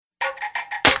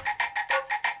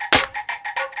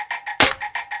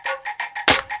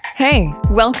Hey,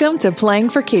 welcome to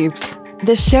Playing for Keeps,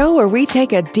 the show where we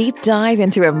take a deep dive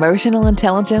into emotional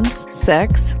intelligence,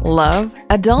 sex, love,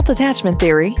 adult attachment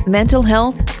theory, mental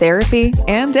health, therapy,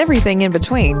 and everything in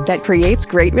between that creates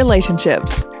great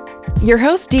relationships. Your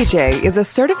host, DJ, is a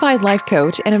certified life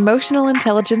coach and emotional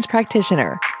intelligence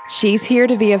practitioner. She's here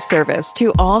to be of service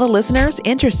to all the listeners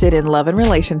interested in love and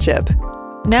relationship.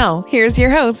 Now, here's your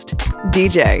host,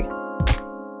 DJ.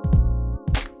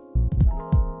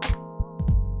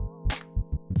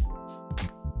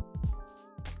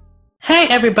 Hey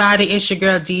everybody, it's your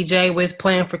girl DJ with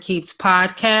Playing for Keeps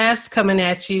podcast, coming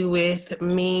at you with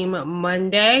Meme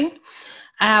Monday.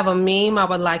 I have a meme I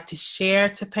would like to share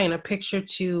to paint a picture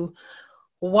to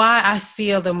why I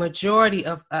feel the majority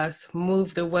of us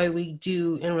move the way we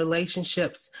do in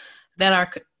relationships that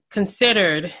are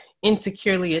considered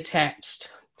insecurely attached.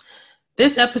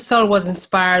 This episode was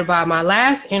inspired by my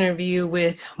last interview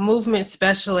with movement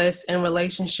specialist and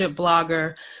relationship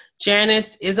blogger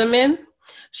Janice Isaman.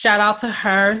 Shout out to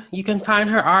her. You can find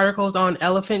her articles on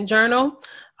Elephant Journal.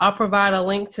 I'll provide a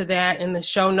link to that in the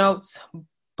show notes.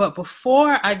 But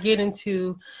before I get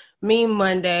into Meme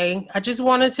Monday, I just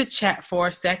wanted to chat for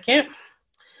a second.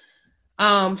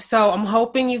 So I'm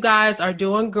hoping you guys are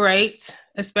doing great,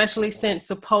 especially since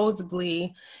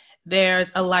supposedly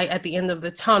there's a light at the end of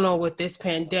the tunnel with this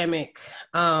pandemic.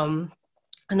 I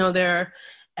know they're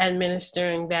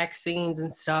administering vaccines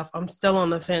and stuff. I'm still on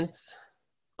the fence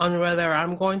on whether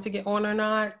I'm going to get one or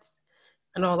not.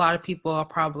 I know a lot of people are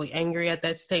probably angry at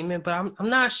that statement, but I'm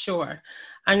not sure.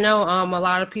 I know a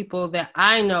lot of people that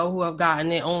I know who have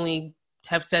gotten it only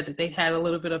have said that they've had a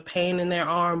little bit of pain in their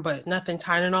arm, but nothing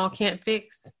Tylenol can't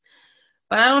fix.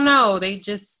 But I don't know. They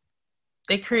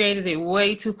created it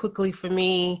way too quickly for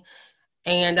me,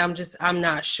 and I'm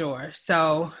not sure.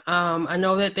 So I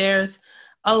know that there's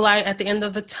a light at the end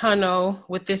of the tunnel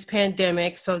with this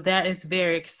pandemic, so that is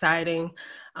very exciting.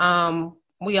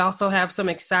 We also have some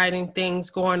exciting things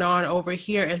going on over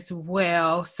here as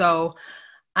well. So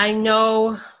I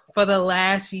know for the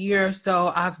last year or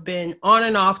so, I've been on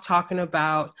and off talking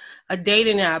about a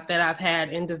dating app that I've had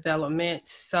in development.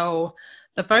 So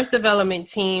the first development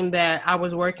team that I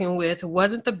was working with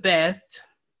wasn't the best.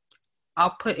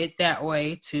 I'll put it that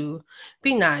way to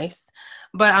be nice.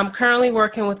 But I'm currently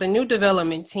working with a new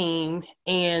development team,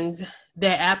 and the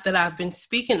app that I've been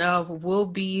speaking of will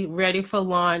be ready for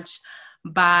launch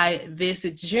by this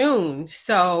June.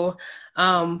 So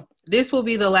this will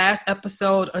be the last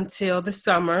episode until the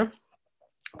summer,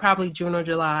 probably June or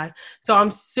July. So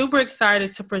I'm super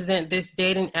excited to present this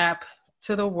dating app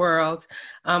to the world.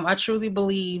 I truly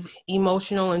believe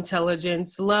emotional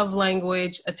intelligence, love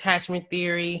language, attachment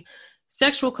theory,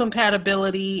 sexual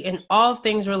compatibility, and all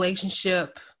things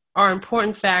relationship are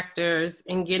important factors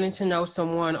in getting to know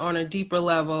someone on a deeper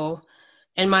level.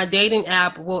 And my dating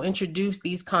app will introduce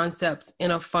these concepts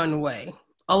in a fun way,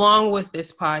 along with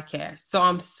this podcast. So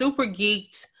I'm super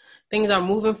geeked. Things are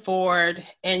moving forward,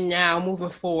 and now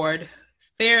moving forward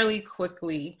fairly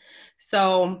quickly.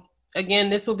 So again,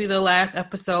 this will be the last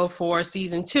episode for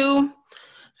season 2.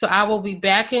 So I will be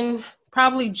back in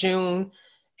probably June.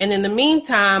 And in the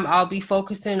meantime, I'll be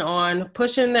focusing on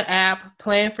pushing the app,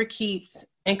 Playing for Keeps,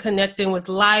 and connecting with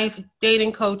life,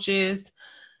 dating coaches,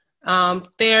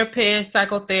 therapists,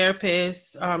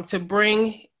 psychotherapists, to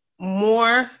bring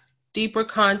more deeper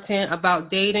content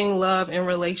about dating, love, and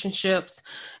relationships.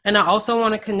 And I also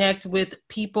want to connect with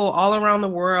people all around the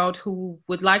world who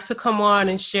would like to come on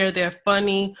and share their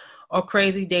funny or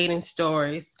crazy dating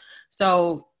stories.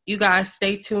 So you guys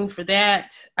stay tuned for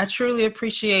that. I truly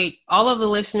appreciate all of the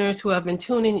listeners who have been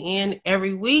tuning in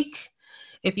every week.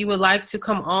 If you would like to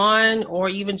come on or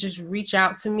even just reach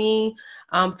out to me,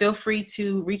 feel free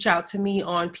to reach out to me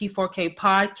on P4K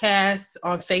Podcasts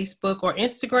on Facebook or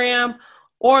Instagram,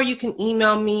 or you can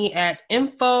email me at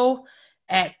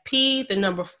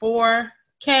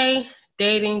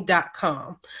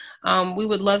info@p4kdating.com. We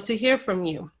would love to hear from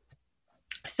you.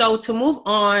 So to move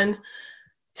on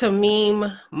to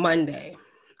Meme Monday,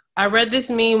 I read this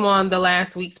meme on the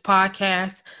last week's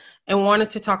podcast and wanted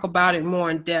to talk about it more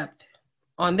in depth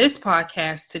on this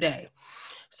podcast today.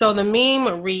 So the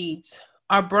meme reads,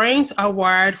 "Our brains are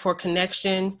wired for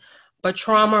connection, but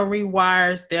trauma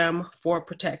rewires them for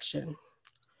protection."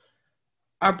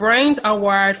 Our brains are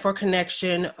wired for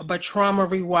connection, but trauma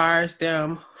rewires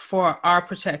them for our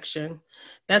protection.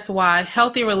 That's why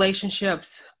healthy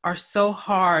relationships are so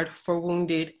hard for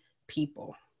wounded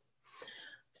people.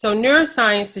 So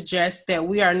neuroscience suggests that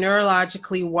we are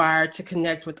neurologically wired to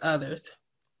connect with others.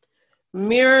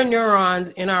 Mirror neurons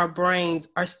in our brains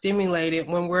are stimulated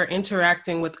when we're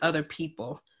interacting with other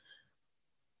people.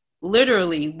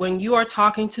 literally, when you are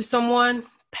talking to someone,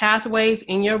 pathways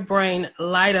in your brain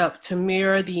light up to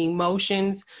mirror the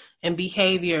emotions and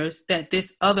behaviors that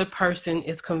this other person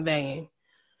is conveying.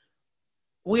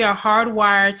 We are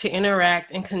hardwired to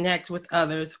interact and connect with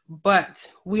others, but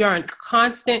we are in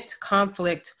constant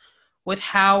conflict with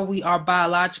how we are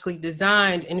biologically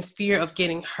designed in fear of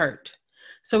getting hurt.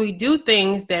 So we do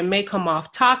things that may come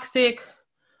off toxic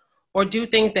or do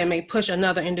things that may push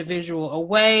another individual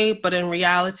away, but in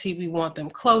reality, we want them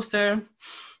closer.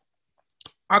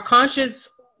 Our conscious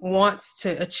wants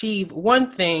to achieve one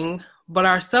thing, but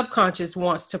our subconscious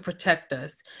wants to protect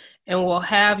us and will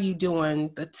have you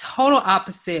doing the total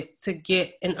opposite to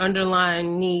get an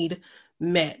underlying need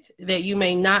met that you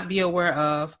may not be aware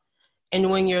of. And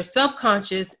when your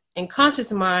subconscious and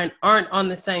conscious mind aren't on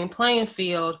the same playing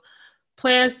field,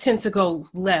 plans tend to go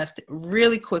left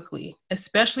really quickly,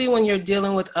 especially when you're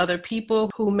dealing with other people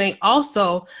who may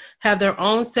also have their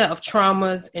own set of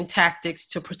traumas and tactics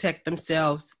to protect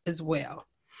themselves as well.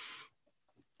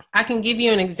 I can give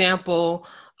you an example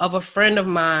of a friend of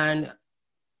mine.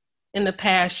 In the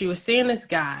past, she was seeing this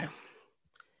guy,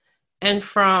 and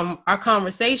from our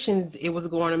conversations, it was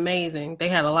going amazing. They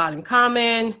had a lot in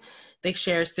common. They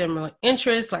shared similar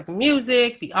interests like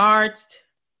music, the arts.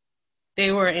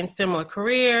 They were in similar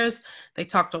careers. They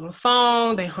talked on the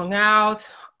phone. They hung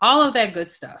out, all of that good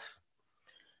stuff.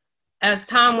 As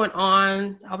time went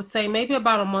on, I would say maybe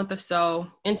about a month or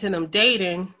so into them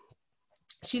dating,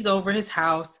 she's over his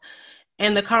house,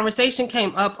 and the conversation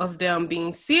came up of them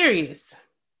being serious,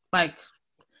 like,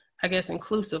 I guess,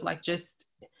 inclusive, like just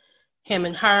him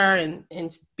and her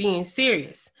and being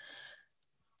serious.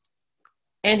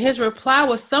 And his reply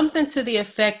was something to the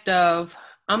effect of,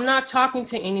 I'm not talking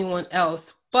to anyone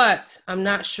else, but I'm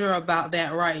not sure about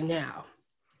that right now.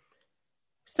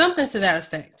 Something to that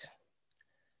effect.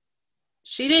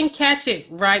 She didn't catch it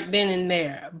right then and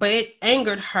there, but it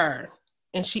angered her,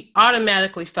 and she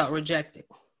automatically felt rejected.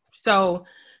 So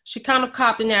she kind of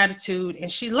copped an attitude and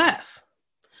she left.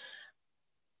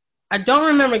 I don't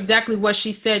remember exactly what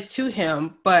she said to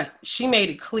him, but she made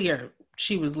it clear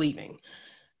she was leaving.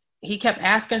 He kept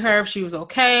asking her if she was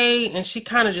okay, and she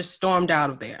kind of just stormed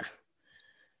out of there.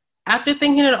 After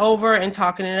thinking it over and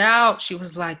talking it out, she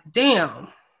was like, damn,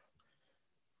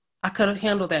 I could have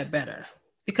handled that better,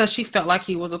 because she felt like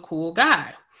he was a cool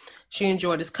guy. She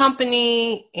enjoyed his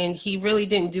company, and he really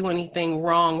didn't do anything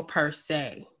wrong per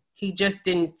se. He just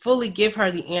didn't fully give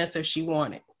her the answer she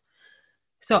wanted.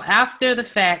 So after the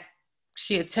fact,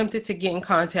 she attempted to get in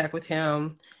contact with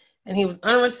him, and he was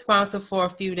unresponsive for a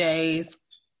few days.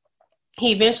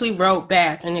 He eventually wrote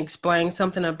back and explained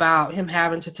something about him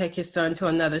having to take his son to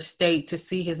another state to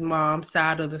see his mom's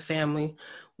side of the family,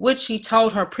 which he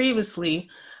told her previously.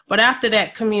 But after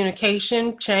that,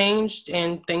 communication changed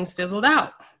and things fizzled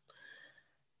out.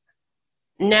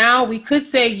 Now we could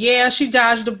say, yeah, she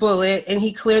dodged a bullet and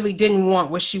he clearly didn't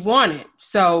want what she wanted.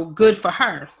 So good for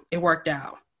her. It worked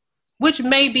out, which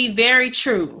may be very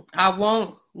true. I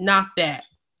won't knock that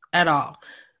at all.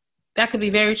 That could be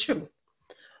very true.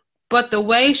 But the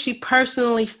way she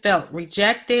personally felt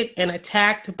rejected and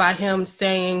attacked by him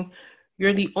saying,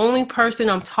 you're the only person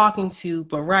I'm talking to,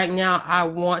 but right now I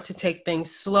want to take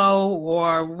things slow,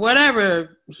 or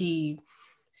whatever he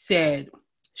said,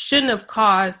 shouldn't have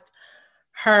caused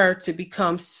her to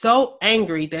become so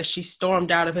angry that she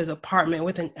stormed out of his apartment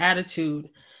with an attitude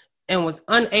and was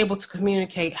unable to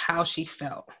communicate how she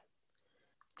felt.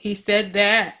 He said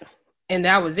that, and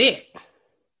that was it.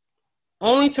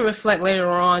 Only to reflect later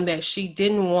on that she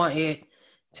didn't want it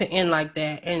to end like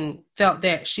that and felt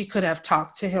that she could have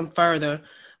talked to him further.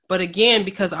 But again,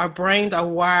 because our brains are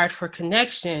wired for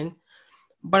connection,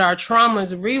 but our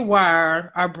traumas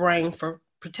rewire our brain for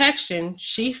protection,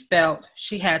 she felt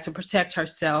she had to protect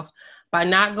herself by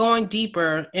not going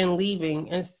deeper and leaving.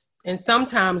 And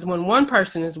sometimes when one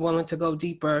person is willing to go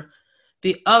deeper,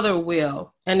 the other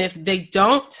will. And if they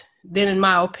don't, then in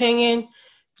my opinion,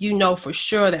 you know for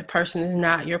sure that person is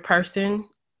not your person,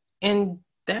 and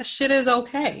that shit is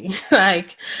okay.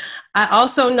 Like, I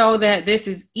also know that this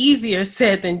is easier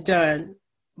said than done,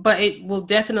 but it will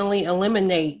definitely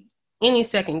eliminate any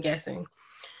second guessing.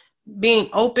 Being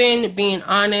open, being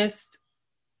honest,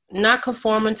 not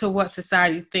conforming to what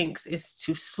society thinks is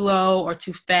too slow or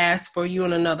too fast for you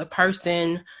and another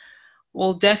person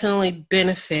will definitely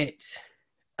benefit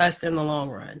us in the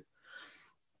long run.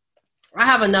 I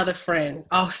have another friend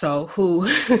also who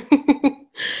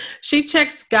she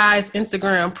checks guys'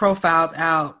 Instagram profiles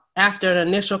out after an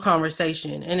initial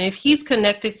conversation. And if he's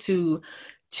connected to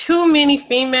too many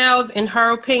females, in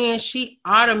her opinion, she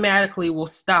automatically will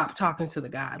stop talking to the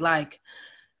guy. Like,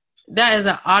 that is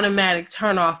an automatic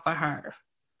turnoff for her.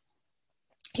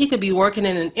 He could be working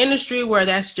in an industry where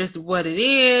that's just what it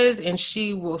is, and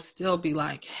she will still be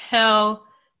like, hell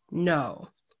no.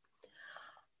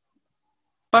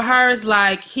 For her, it's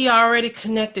like, he already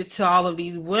connected to all of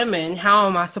these women. How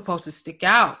am I supposed to stick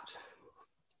out?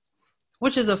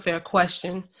 Which is a fair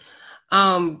question.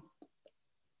 I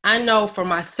know for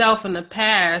myself in the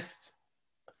past,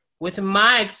 with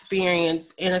my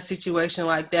experience in a situation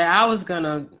like that, I was going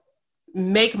to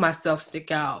make myself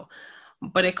stick out.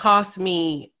 But it cost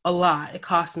me a lot. It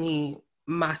cost me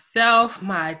myself,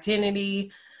 my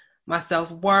identity, my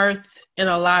self-worth in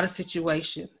a lot of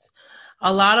situations.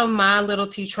 A lot of my little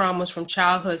T traumas from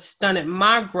childhood stunted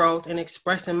my growth in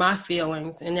expressing my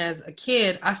feelings. And as a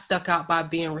kid, I stuck out by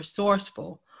being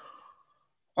resourceful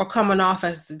or coming off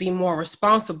as the more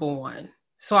responsible one.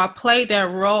 So I played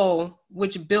that role,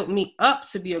 which built me up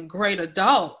to be a great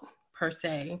adult, per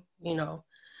se,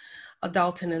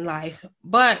 adulting in life.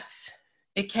 But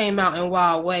it came out in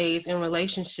wild ways in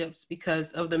relationships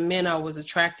because of the men I was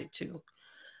attracted to.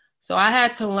 So I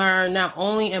had to learn, not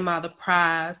only am I the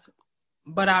prize,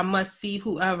 but I must see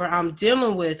whoever I'm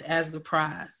dealing with as the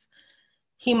prize.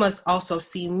 He must also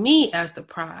see me as the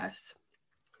prize.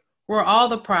 We're all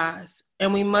the prize,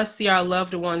 and we must see our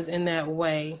loved ones in that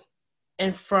way.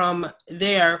 And from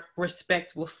there,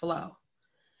 respect will flow.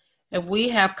 If we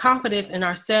have confidence in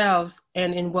ourselves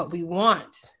and in what we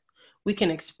want, we can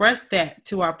express that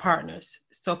to our partners.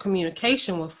 So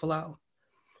communication will flow.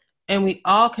 And we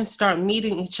all can start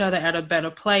meeting each other at a better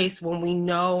place when we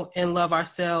know and love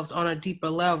ourselves on a deeper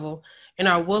level and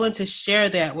are willing to share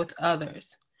that with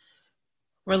others.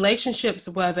 Relationships,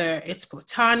 whether it's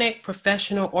platonic,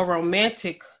 professional, or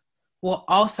romantic, will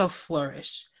also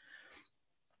flourish.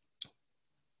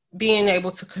 Being able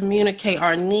to communicate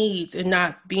our needs and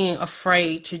not being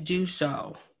afraid to do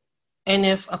so. And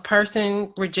if a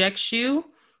person rejects you,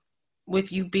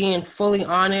 with you being fully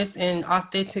honest and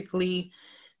authentically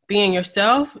being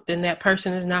yourself, then that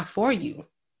person is not for you.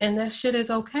 And that shit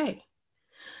is okay.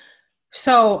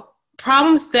 So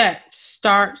problems that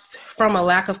starts from a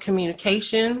lack of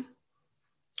communication.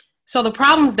 So the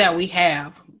problems that we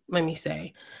have, let me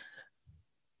say,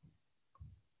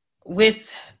 with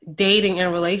dating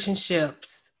and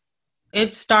relationships,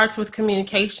 it starts with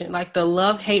communication. Like the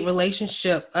love-hate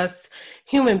relationship us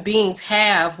human beings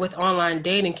have with online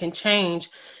dating can change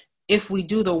if we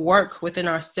do the work within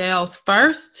ourselves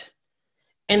first,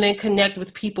 and then connect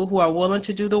with people who are willing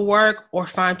to do the work or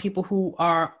find people who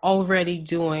are already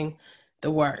doing the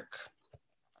work.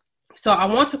 So I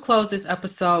want to close this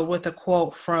episode with a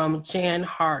quote from Jan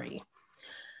Hari.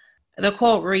 The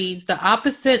quote reads, "The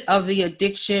opposite of the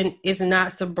addiction is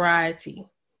not sobriety.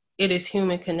 It is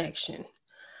human connection."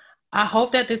 I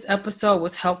hope that this episode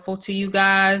was helpful to you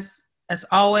guys. As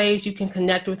always, you can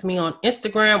connect with me on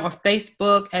Instagram or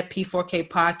Facebook at P4K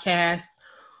Podcast,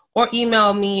 or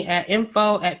email me at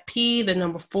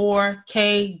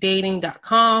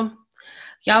info@p4kdating.com.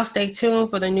 Y'all stay tuned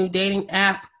for the new dating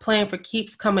app, Playing for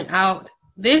Keeps, coming out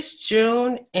this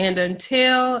June. And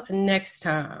until next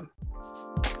time.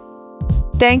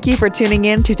 Thank you for tuning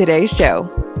in to today's show.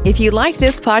 If you liked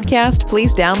this podcast,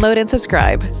 please download and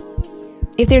subscribe.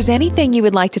 If there's anything you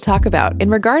would like to talk about in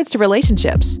regards to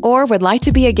relationships, or would like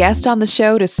to be a guest on the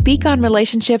show to speak on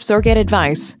relationships or get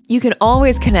advice, you can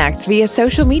always connect via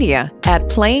social media at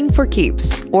Playing for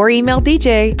Keeps, or email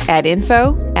DJ at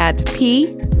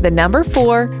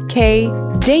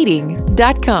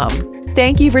info@p4kdating.com.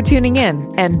 Thank you for tuning in,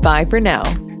 and bye for now.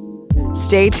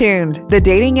 Stay tuned. The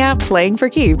dating app Playing for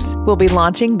Keeps will be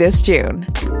launching this June.